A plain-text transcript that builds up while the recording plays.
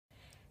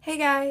Hey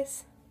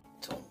guys!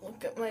 Don't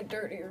look at my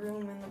dirty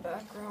room in the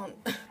background.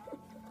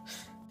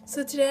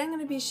 So today I'm going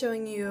to be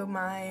showing you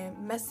my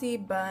messy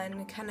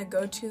bun kind of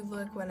go-to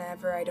look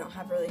whenever I don't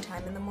have really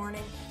time in the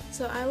morning.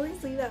 So I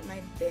always leave out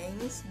my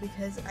bangs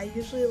because I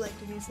usually like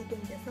to do something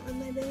different with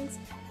my bangs.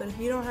 But if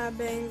you don't have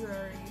bangs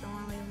or you don't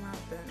want to leave them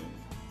out, then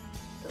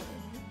don't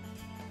leave them.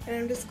 And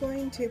I'm just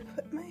going to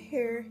put my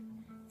hair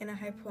in a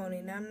high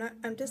pony. Now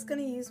I'm just going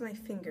to use my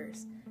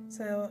fingers.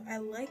 So I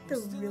like the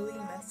really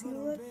messy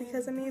look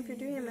because, I mean, if you're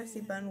doing a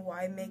messy bun,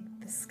 why make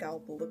the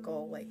scalp look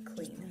all like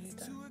clean and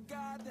stuff?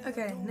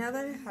 Okay, now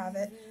that I have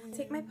it,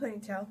 take my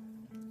ponytail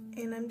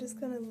and I'm just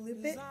going to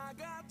loop it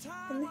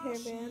in the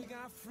hairband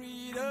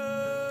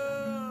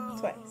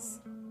twice.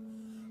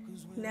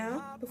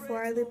 Now,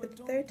 before I loop it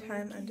the third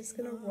time, I'm just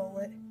going to roll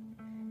it.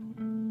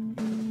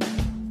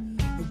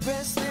 The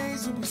best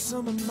days will be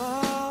some of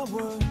my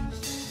worst.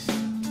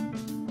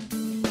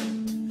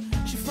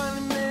 She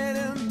finally met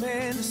a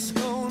man that's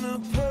gonna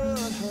put her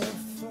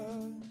first.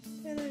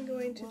 And I'm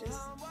going to just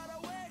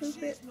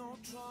loop it.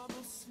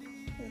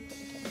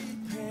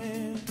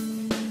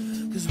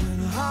 Cause when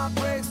a heart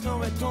breaks,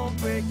 no, it don't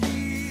break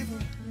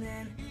even. And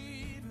then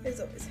there's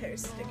always hair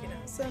sticking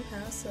out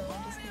somehow, so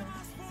I'm just gonna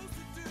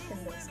pin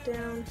those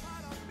down.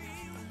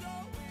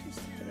 Just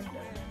put them down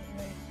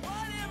anyway.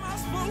 What am I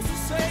supposed to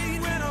say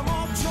when I'm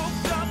all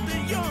choked up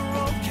that you're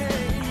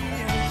okay?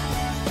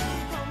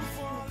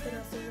 Put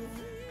up a little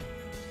bit.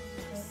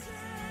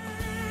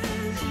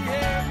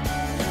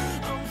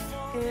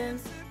 And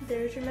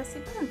there's your messy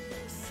bun.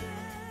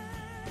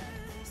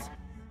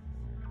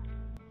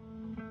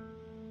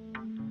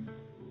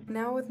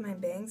 Now with my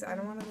bangs, I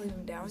don't want to leave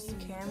them down. You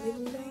can leave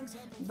them bangs,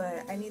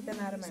 but I need them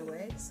out of my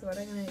way. So what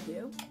I'm going to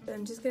do,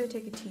 I'm just going to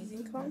take a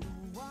teasing comb,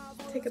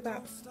 take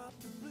about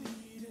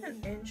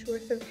an inch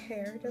worth of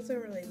hair,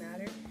 doesn't really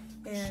matter,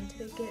 and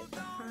take it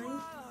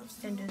behind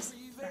and just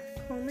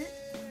back comb it.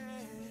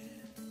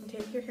 And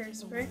take your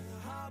hairspray,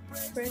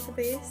 spray at the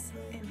base,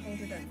 and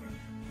hold it under.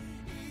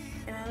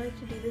 And I like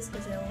to do this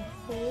because it will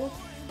hold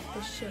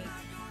the shape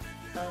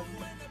of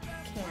the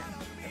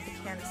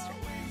canister.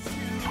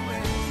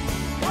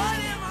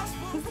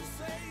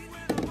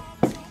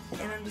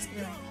 And I'm just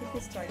going to keep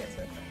this till I get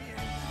to it.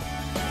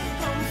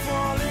 I'm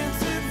falling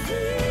to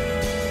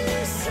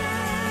pieces.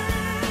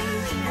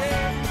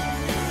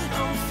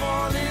 I'm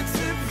falling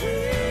to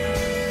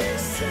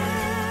pieces.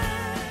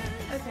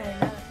 Okay, now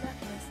that that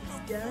mess is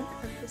done,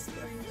 I'm just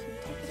going to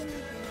take it in my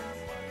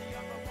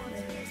hand,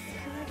 lay it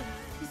aside,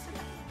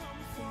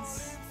 and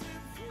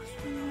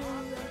smooth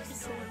out the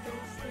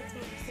surface. That's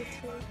all this is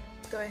for.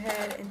 Go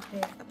ahead and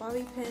take a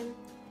bobby pin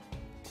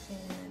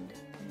and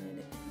pin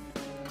it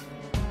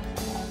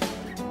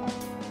in.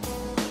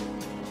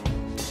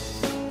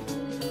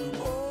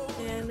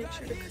 And make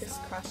sure to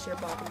crisscross your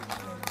bobby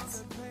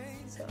pins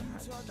so it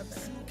has the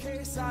better.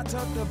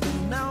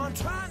 Now I'm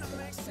trying to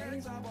make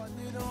sense of what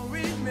little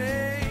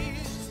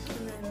remains.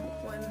 And then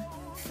one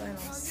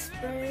final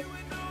spray.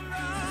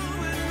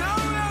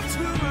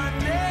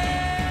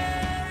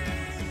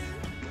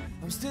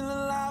 I'm still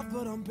alive,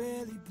 but I'm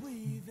barely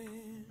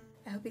breathing.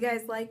 I hope you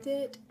guys liked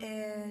it,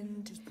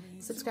 and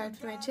subscribe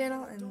to my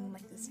channel and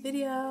like this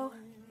video,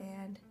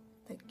 and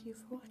thank you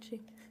for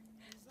watching.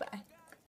 Bye.